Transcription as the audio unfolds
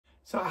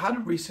So I had a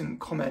recent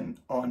comment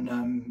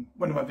on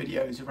one of my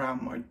videos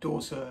around my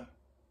daughter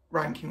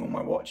ranking all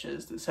my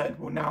watches that said,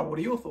 well, now what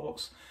are your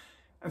thoughts?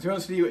 And to be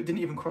honest with you, it didn't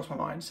even cross my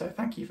mind. So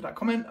thank you for that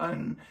comment.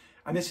 And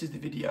this is the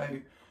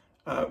video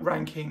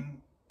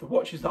ranking the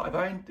watches that I've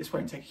owned. This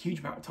won't take a huge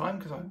amount of time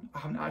because I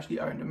haven't actually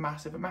owned a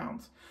massive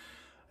amount.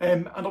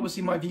 And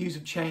obviously my views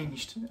have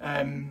changed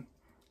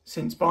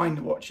since buying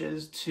the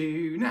watches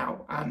to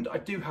now. And I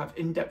do have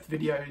in-depth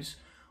videos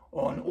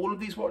on all of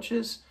these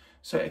watches.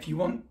 So if you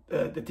want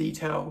the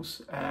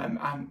details and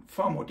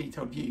far more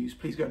detailed views,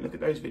 please go and look at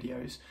those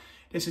videos.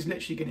 This is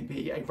literally going to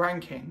be a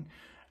ranking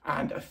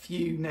and a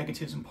few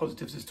negatives and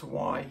positives as to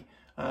why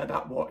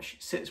that watch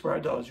sits where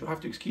it does. You'll have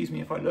to excuse me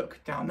if I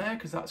look down there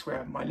because that's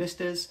where my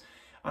list is.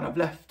 And I've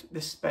left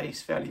this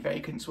space fairly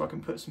vacant so I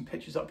can put some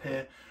pictures up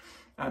here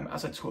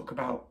as I talk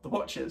about the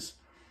watches.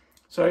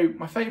 So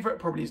my favourite,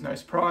 probably is no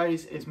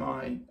surprise, is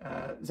my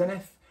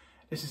Zenith.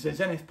 This is a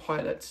Zenith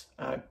Pilot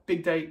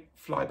Big Date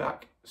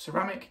Flyback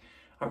Ceramic.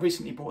 I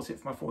recently bought it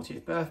for my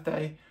 40th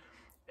birthday.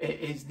 It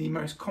is the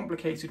most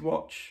complicated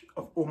watch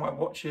of all my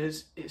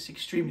watches. It's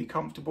extremely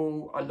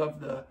comfortable. I love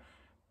the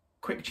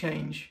quick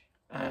change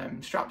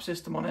strap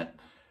system on it.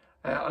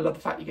 I love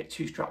the fact you get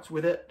two straps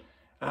with it.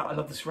 I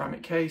love the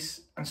ceramic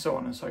case and so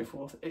on and so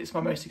forth. It's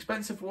my most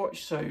expensive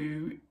watch, so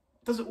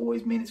does it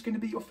always mean it's going to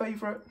be your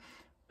favourite?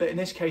 But in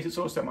this case, it's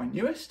also my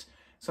newest,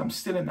 so I'm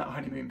still in that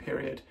honeymoon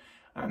period.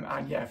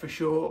 And yeah, for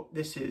sure,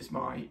 this is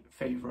my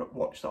favourite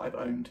watch that I've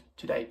owned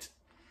to date.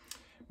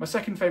 My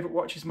second favourite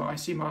watch is my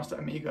Seamaster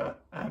Omega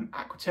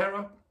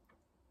Aquaterra.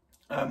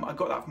 I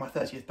got that for my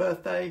 30th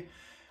birthday.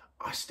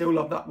 I still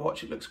love that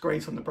watch. It looks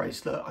great on the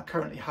bracelet. I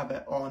currently have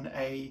it on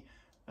a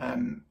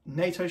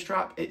NATO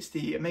strap. It's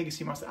the Omega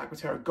Seamaster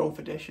Aquaterra Golf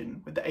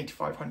Edition with the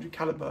 8500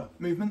 caliber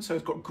movement. So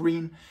it's got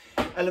green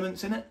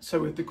elements in it.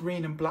 So with the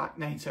green and black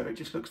NATO, it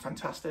just looks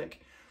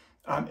fantastic.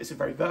 It's a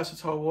very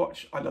versatile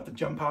watch. I love the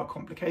jump hour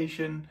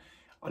complication.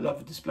 I love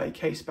the display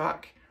case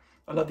back.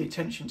 I love the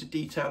attention to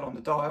detail on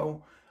the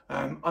dial.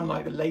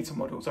 Unlike the later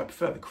models, I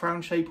prefer the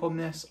crown shape on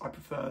this. I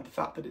prefer the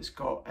fact that it's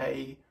got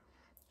a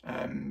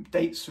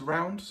date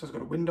surround, so it's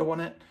got a window on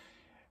it.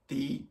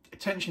 The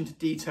attention to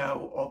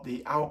detail of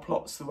the hour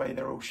plots, the way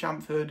they're all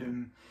chamfered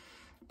and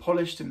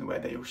polished and the way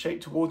they all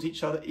shape towards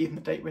each other, even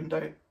the date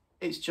window,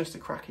 it's just a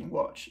cracking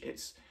watch.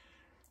 It's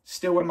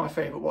still one of my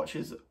favourite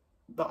watches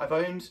that I've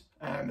owned.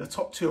 The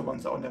top two are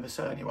ones that I'll never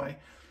sell anyway.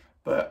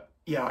 But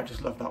yeah, I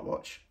just love that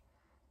watch.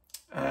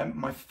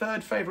 My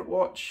third favourite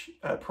watch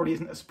probably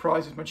isn't a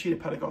surprise, is my Tudor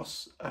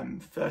Pelagos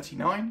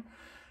 39.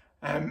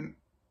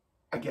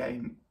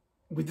 Again,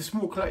 with the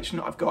small collection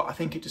that I've got, I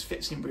think it just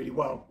fits in really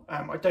well.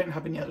 I don't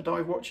have any other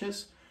dive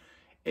watches.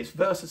 It's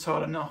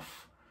versatile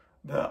enough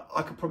that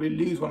I could probably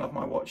lose one of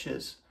my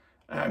watches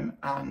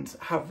and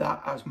have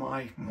that as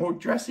my more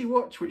dressy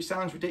watch, which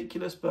sounds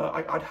ridiculous, but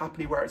I'd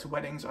happily wear it to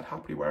weddings. I'd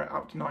happily wear it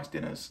out to nice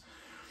dinners.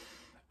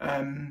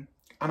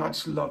 And I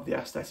just love the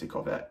aesthetic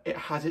of it. It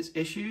has its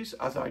issues,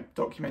 as I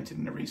documented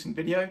in a recent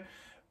video,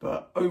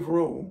 but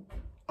overall,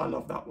 I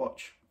love that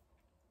watch.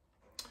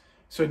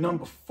 So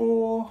number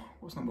four,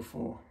 what's number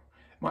four?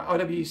 My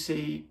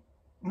IWC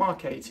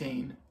Mark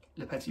 18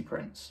 Le Petit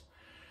Prince.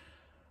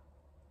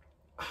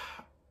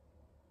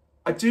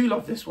 I do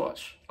love this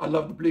watch. I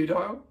love the blue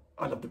dial.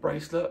 I love the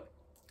bracelet.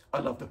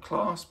 I love the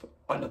clasp.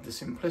 I love the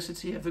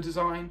simplicity of the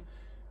design.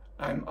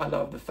 I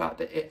love the fact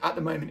that it, at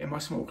the moment in my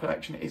small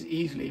collection, it is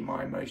easily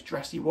my most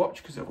dressy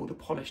watch because of all the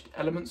polished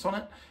elements on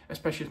it,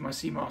 especially as my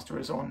Seamaster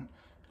is on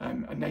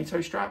a NATO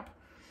strap.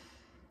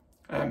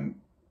 I'm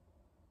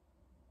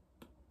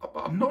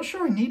not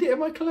sure I need it in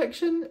my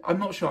collection. I'm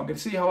not sure. I'm going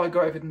to see how I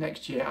go over the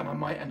next year and I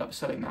might end up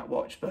selling that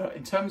watch. But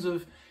in terms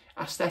of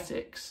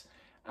aesthetics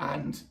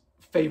and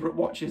favourite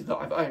watches that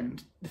I've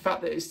owned, the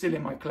fact that it's still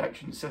in my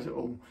collection says it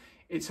all.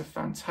 It's a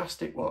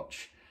fantastic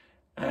watch.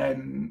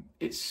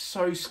 It's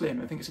so slim.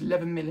 I think it's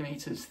 11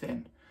 millimeters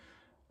thin.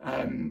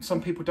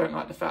 Some people don't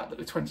like the fact that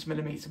the 20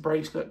 millimeter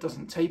bracelet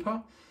doesn't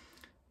taper.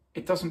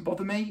 It doesn't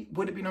bother me.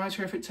 Would it be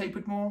nicer if it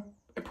tapered more?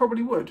 It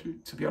probably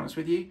would, to be honest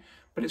with you,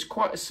 but it's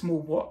quite a small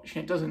watch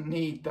and it doesn't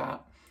need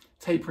that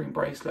tapering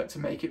bracelet to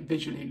make it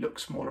visually look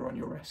smaller on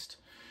your wrist.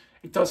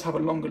 It does have a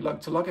longer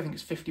lug to lug. I think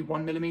it's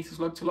 51 millimeters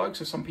lug to lug,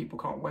 so some people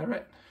can't wear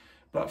it.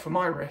 But for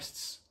my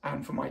wrists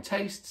and for my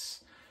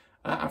tastes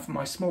and for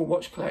my small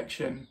watch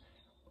collection,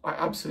 I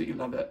absolutely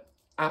love it.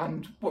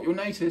 And what you'll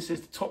notice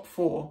is the top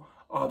four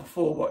are the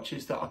four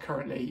watches that are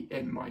currently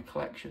in my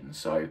collection.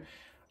 So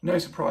no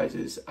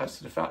surprises as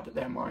to the fact that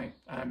they're my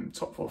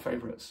top four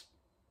favourites.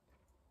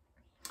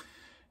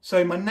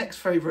 So my next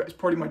favourite is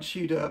probably my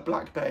Tudor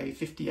Black Bay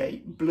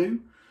 58 Blue.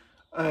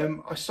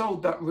 I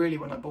sold that really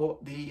when I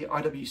bought the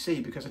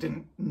IWC because I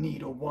didn't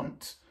need or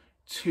want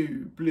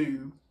two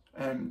blue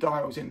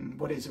dials in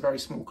what is a very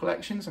small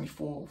collection. It's only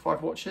 4 or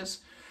 5 watches.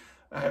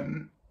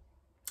 And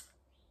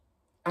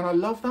I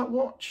love that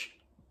watch,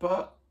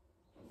 but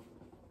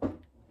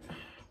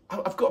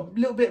I've got a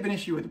little bit of an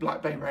issue with the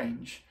Black Bay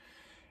range,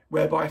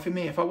 whereby for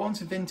me, if I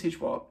want a vintage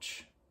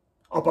watch,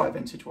 I'll buy a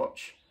vintage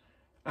watch.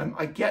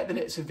 I get that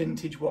it's a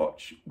vintage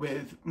watch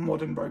with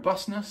modern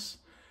robustness,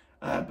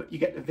 but you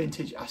get the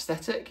vintage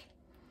aesthetic.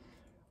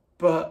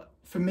 But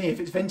for me, if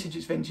it's vintage,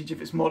 it's vintage.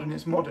 If it's modern,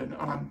 it's modern.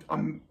 And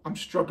I'm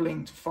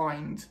struggling to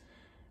find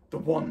the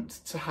want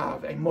to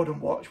have a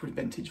modern watch with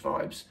vintage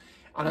vibes.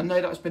 And I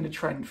know that's been a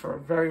trend for a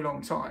very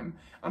long time.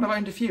 And I've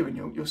owned a few, and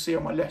you'll see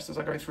on my list as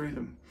I go through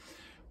them.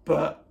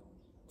 But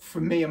for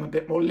me, I'm a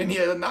bit more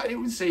linear than that, it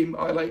would seem.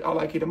 I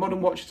like either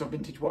modern watches or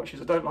vintage watches.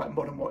 I don't like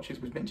modern watches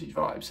with vintage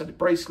vibes. So the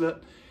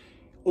bracelet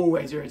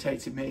always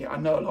irritated me. I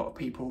know a lot of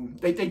people,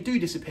 they do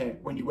disappear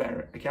when you wear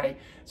it, okay?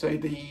 So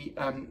the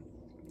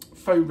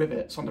faux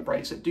rivets on the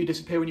bracelet do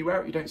disappear when you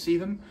wear it, you don't see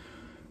them,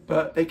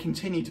 but they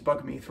continue to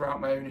bug me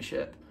throughout my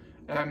ownership.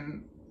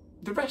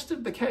 The rest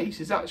of the case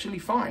is actually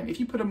fine. If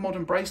you put a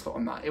modern bracelet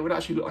on that, it would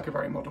actually look like a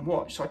very modern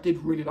watch. So I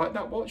did really like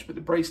that watch, but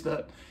the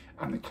bracelet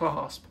and the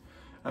clasp,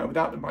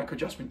 without the micro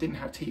adjustment, didn't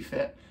have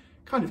T-fit,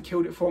 kind of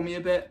killed it for me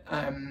a bit.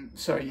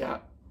 So yeah,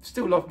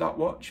 still love that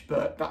watch,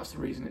 but that's the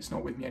reason it's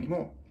not with me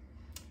anymore.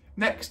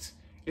 Next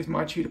is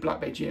my Tudor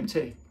Black Bay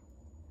GMT.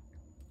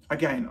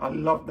 Again, I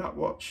love that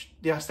watch.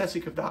 The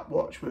aesthetic of that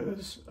watch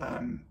was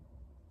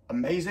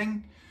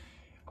amazing.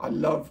 I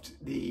love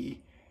the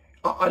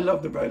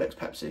Rolex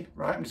Pepsi,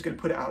 right? I'm just going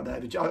to put it out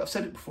there. I've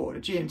said it before, the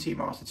GMT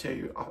Master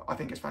 2, I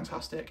think it's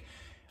fantastic.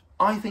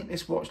 I think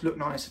this watch looked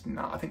nicer than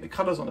that. I think the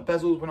colours on the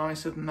bezels were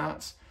nicer than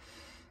that.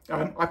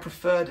 I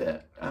preferred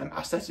it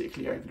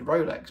aesthetically over the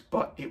Rolex,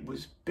 but it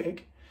was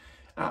big.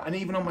 And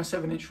even on my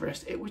 7-inch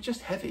wrist, it was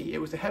just heavy.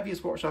 It was the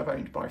heaviest watch I've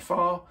owned by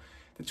far.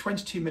 The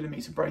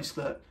 22mm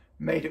bracelet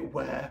made it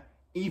wear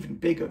even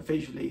bigger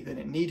visually than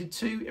it needed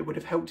to. It would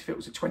have helped if it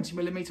was a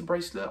 20mm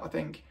bracelet. I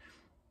think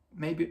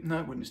maybe, no,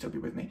 it wouldn't still be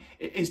with me.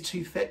 It is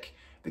too thick.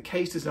 The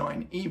case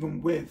design,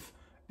 even with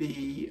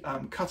the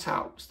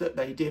cutouts that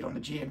they did on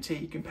the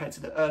GMT compared to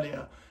the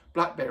earlier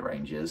Black Bay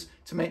ranges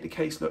to make the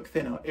case look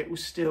thinner, it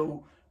was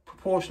still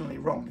proportionally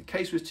wrong. The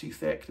case was too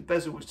thick, the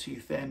bezel was too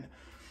thin.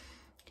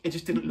 It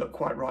just didn't look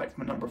quite right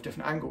from a number of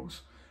different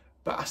angles.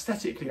 But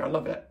aesthetically, I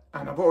love it.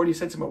 And I've already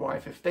said to my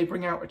wife, if they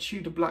bring out a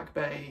Tudor Black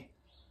Bay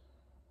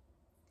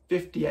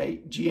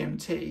 58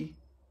 GMT,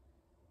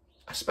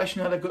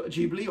 especially now they've got the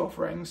Jubilee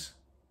offerings,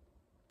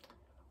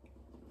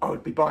 I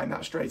would be buying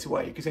that straight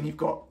away, because then you've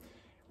got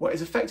what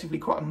is effectively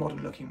quite a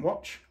modern looking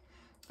watch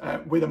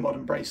with a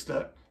modern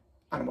bracelet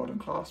and a modern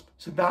clasp.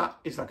 So that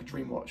is like a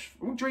dream watch.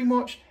 Dream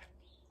watch,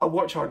 a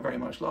watch I would very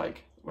much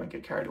like, won't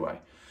get carried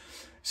away.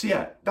 So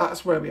yeah,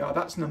 that's where we are.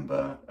 That's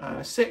number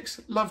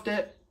 6. Loved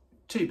it.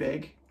 Too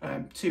big,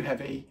 too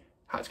heavy,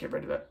 had to get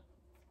rid of it.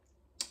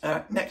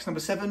 Next, number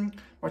 7,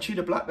 my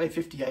Tudor Black Bay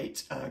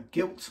 58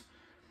 gilt.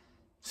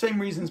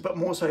 Same reasons, but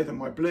more so than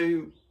my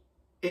blue.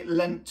 It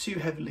lent too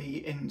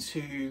heavily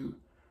into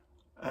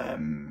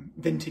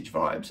vintage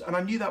vibes, and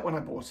I knew that when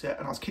I bought it,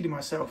 and I was kidding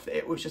myself that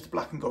it was just a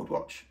black and gold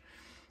watch,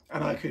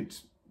 and I could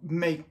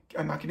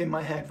in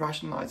my head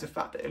rationalise the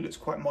fact that it looks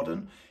quite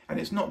modern, and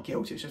it's not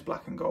gilt, it's just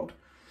black and gold.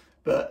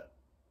 But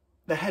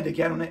the head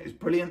again on it is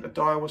brilliant, the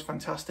dial was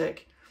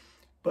fantastic,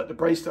 but the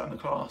bracelet and the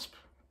clasp,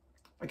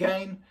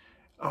 again,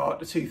 are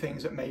the two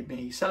things that made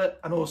me sell it.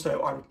 And also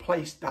I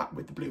replaced that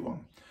with the blue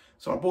one.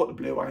 So I bought the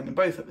blue, I owned them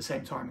both at the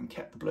same time and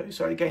kept the blue.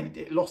 So again,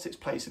 it lost its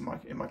place in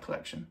my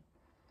collection.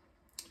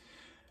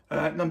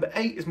 Number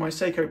 8 is my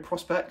Seiko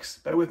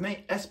Prospex, bear with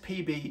me,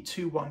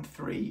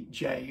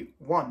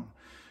 SPB213J1.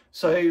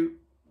 So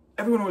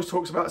everyone always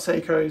talks about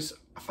Seikos.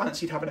 I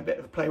fancied having a bit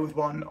of a play with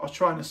one. I was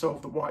trying to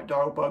solve the white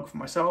dial bug for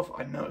myself.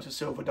 I know it's a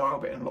silver dial,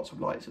 but in lots of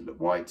lights it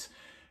looked white.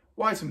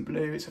 White and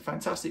blue, it's a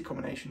fantastic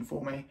combination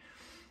for me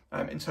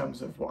in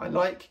terms of what I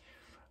like.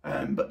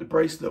 But the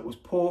bracelet was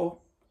poor,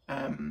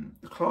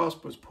 the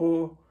clasp was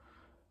poor.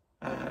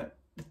 The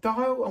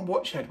dial and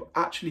watch head were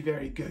actually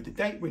very good. The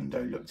date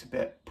window looked a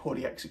bit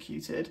poorly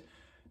executed.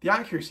 The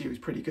accuracy was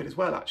pretty good as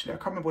well, actually. I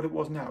can't remember what it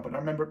was now, but I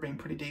remember it being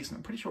pretty decent.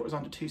 I'm pretty sure it was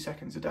under 2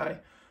 seconds a day,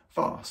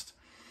 fast.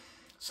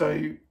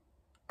 So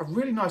a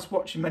really nice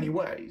watch in many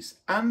ways,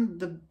 and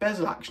the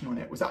bezel action on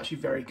it was actually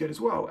very good as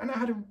well, and it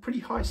had a pretty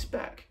high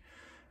spec.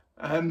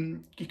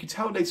 You could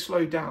tell they'd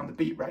slowed down the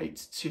beat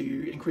rate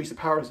to increase the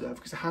power reserve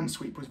because the hand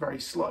sweep was very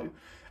slow,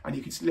 and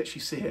you could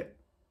literally see it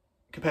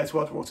compared to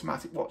other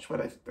automatic watch where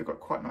they've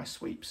got quite nice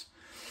sweeps.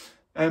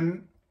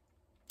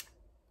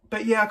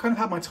 But yeah, I kind of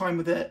had my time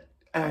with it,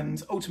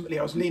 and ultimately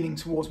I was leaning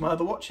towards my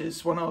other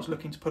watches. When I was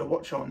looking to put a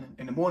watch on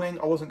in the morning,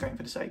 I wasn't going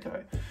for the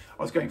Seiko.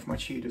 I was going for my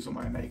Tudors or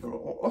my Omega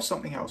or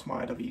something else,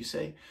 my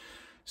IWC.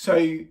 So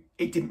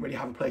it didn't really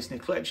have a place in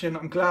the collection.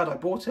 I'm glad I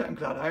bought it, I'm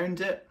glad I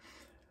owned it.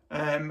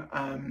 And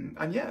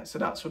yeah, so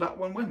that's where that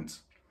one went.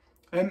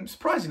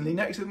 Surprisingly,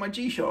 next is my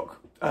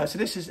G-Shock. So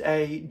this is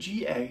a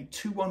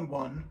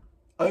GA211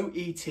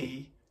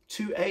 OET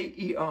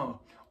 2AER,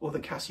 or the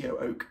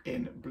Casio Oak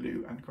in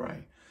blue and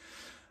grey.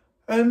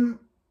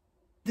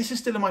 This is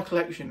still in my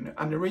collection,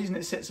 and the reason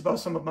it sits above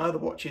some of my other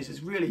watches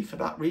is really for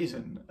that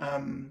reason.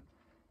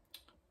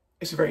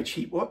 It's a very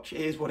cheap watch.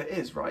 It is what it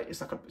is, right? It's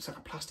like a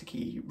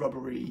plasticky,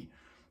 rubbery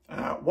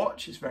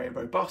watch. It's very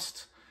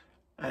robust.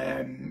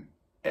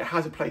 it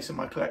has a place in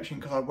my collection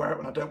because I wear it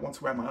when I don't want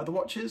to wear my other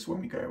watches, when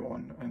we go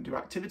on and do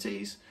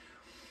activities,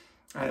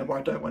 where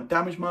I don't want to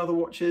damage my other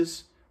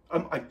watches.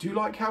 I do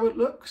like how it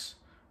looks.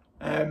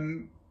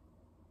 I'm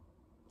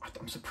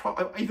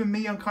surprised, even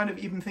me, I'm kind of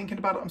even thinking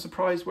about it, I'm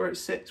surprised where it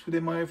sits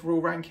within my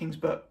overall rankings,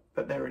 but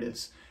there it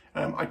is.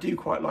 I do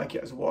quite like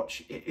it as a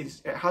watch.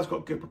 It has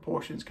got good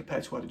proportions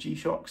compared to other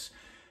G-Shocks.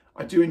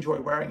 I do enjoy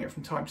wearing it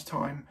from time to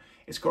time.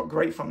 It's got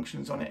great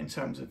functions on it in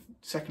terms of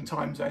second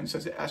time zone, so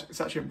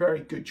it's actually a very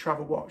good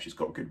travel watch. It's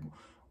got good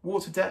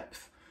water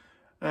depth.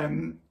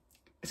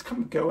 It's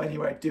kind of go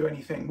anywhere, do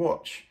anything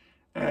watch.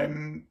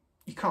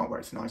 You can't wear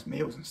it to nice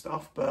meals and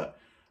stuff, but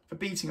for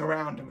beating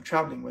around and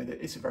traveling with it,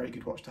 it's a very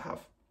good watch to have.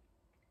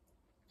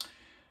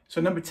 So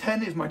number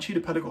 10 is my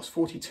Tudor Pelagos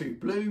 42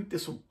 Blue.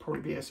 This will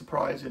probably be a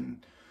surprise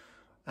and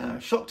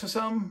shock to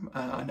some.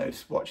 I know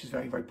this watch is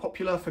very, very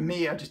popular. For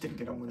me, I just didn't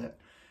get on with it.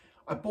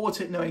 I bought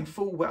it knowing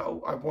full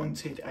well I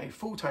wanted a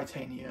full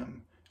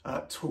titanium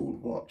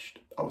tooled watch.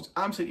 I was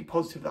absolutely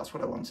positive that's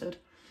what I wanted.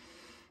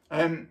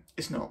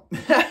 It's not.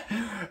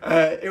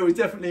 It was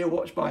definitely a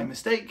watch by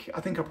mistake.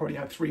 I think I probably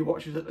had 3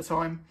 watches at the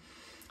time.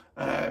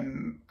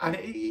 And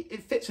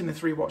it fits in the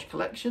 3-watch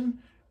collection,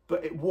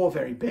 but it wore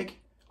very big.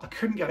 I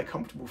couldn't get a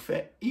comfortable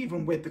fit,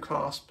 even with the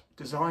clasp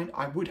design.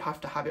 I would have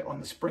to have it on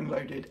the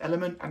spring-loaded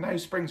element, and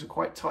those springs are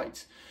quite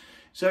tight.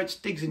 So it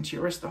just digs into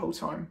your wrist the whole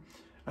time.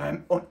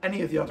 On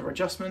any of the other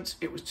adjustments,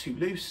 it was too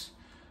loose.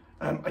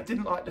 I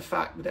didn't like the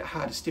fact that it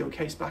had a steel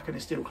case back and a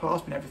steel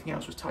clasp and everything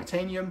else was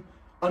titanium.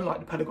 Unlike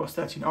the Pelagos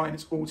 39,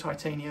 it's all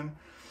titanium.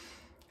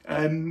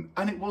 And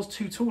it was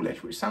too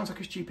toolish, which sounds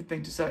like a stupid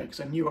thing to say because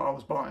I knew what I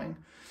was buying.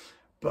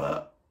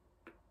 But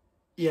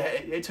yeah,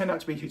 it turned out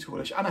to be too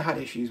toolish, and I had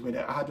issues with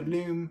it. I had the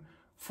loom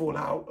fall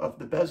out of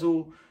the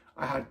bezel.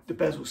 I had the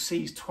bezel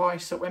seized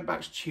twice, so it went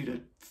back to Tudor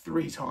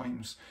 3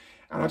 times.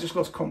 And I just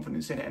lost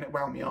confidence in it and it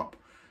wound me up.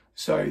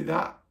 So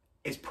that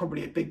is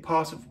probably a big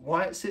part of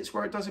why it sits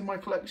where it does in my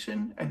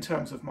collection in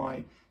terms of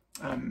my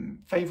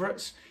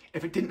favourites.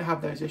 If it didn't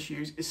have those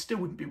issues, it still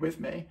wouldn't be with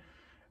me,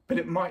 but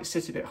it might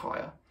sit a bit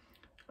higher.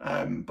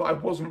 But I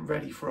wasn't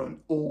ready for an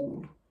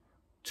all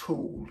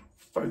tool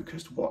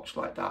focused watch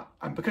like that.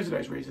 And because of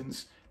those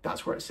reasons,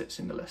 that's where it sits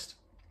in the list.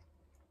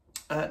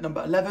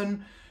 Number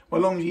 11, my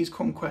Longines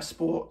Conquest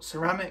Sport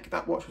Ceramic.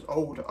 That watch was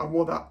old. I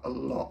wore that a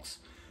lot.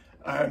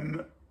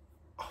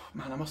 Oh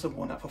man, I must have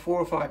worn that for 4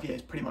 or 5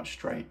 years, pretty much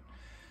straight.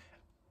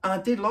 And I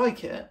did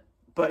like it,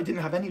 but it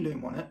didn't have any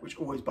loom on it, which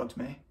always bugged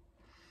me.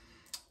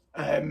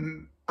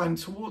 And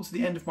towards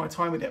the end of my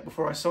time with it,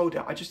 before I sold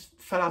it, I just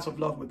fell out of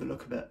love with the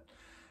look of it.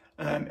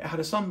 It had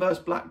a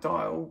sunburst black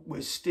dial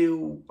with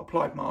steel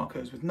applied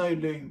markers with no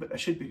loom, but there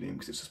should be loom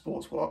because it's a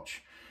sports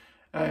watch.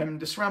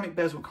 The ceramic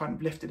bezel kind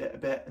of lifted it a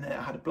bit, and then it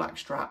had a black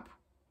strap,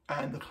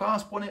 and the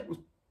clasp on it was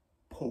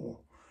poor.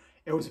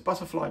 It was a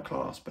butterfly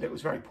clasp, but it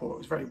was very poor. It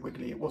was very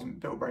wiggly. It wasn't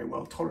built very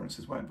well.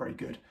 Tolerances weren't very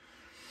good.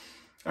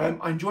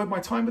 I enjoyed my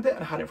time with it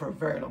and I had it for a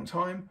very long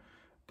time.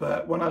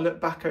 But when I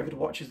look back over the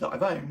watches that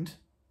I've owned,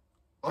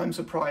 I'm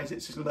surprised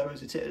it's as low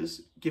as it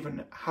is,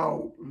 given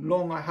how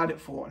long I had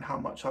it for and how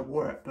much I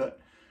wore it. But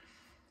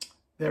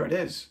there it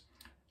is.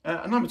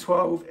 And number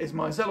 12 is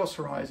my Zelos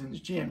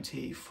Horizons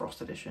GMT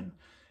Frost Edition.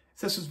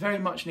 So this was very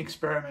much an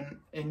experiment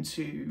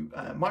into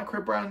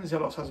micro brands.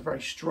 Zelos has a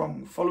very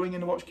strong following in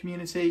the watch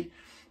community.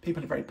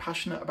 People are very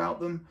passionate about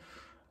them.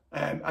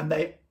 And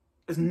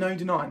there's no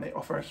denying they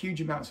offer a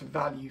huge amount of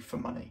value for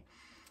money.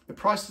 The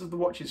prices of the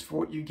watches for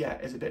what you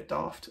get is a bit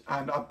daft.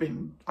 And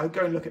I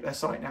go and look at their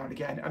site now and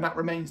again, and that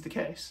remains the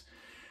case.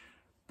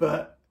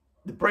 But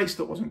the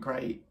bracelet wasn't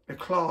great. The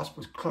clasp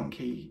was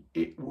clunky.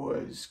 It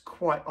was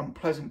quite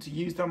unpleasant to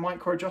use their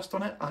micro adjust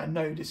on it. I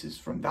know this is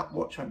from that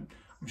watch. I'm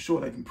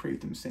sure they've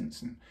improved them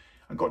since and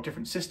got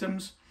different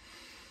systems.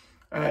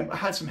 I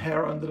had some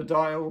hair under the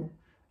dial.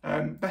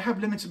 They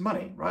have limited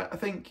money, right? I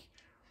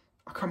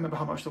can't remember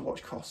how much the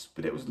watch costs,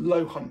 but it was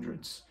low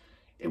hundreds.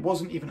 It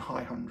wasn't even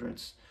high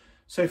hundreds.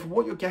 So for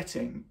what you're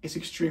getting, it's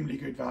extremely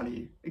good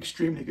value,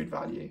 extremely good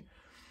value.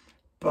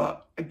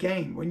 But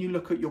again, when you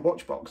look at your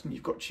watch box and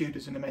you've got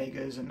Tudors and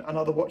Omegas and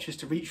other watches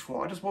to reach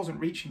for, I just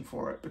wasn't reaching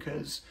for it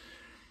because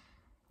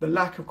the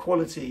lack of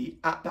quality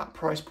at that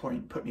price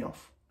point put me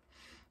off.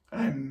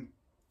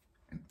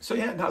 So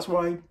yeah, that's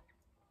why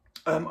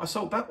I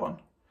sold that one.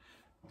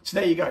 So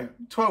there you go,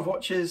 12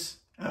 watches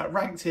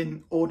ranked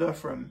in order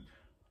from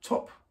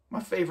top,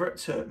 my favourite,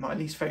 to my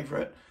least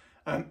favourite.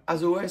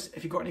 As always,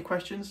 if you've got any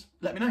questions,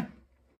 let me know.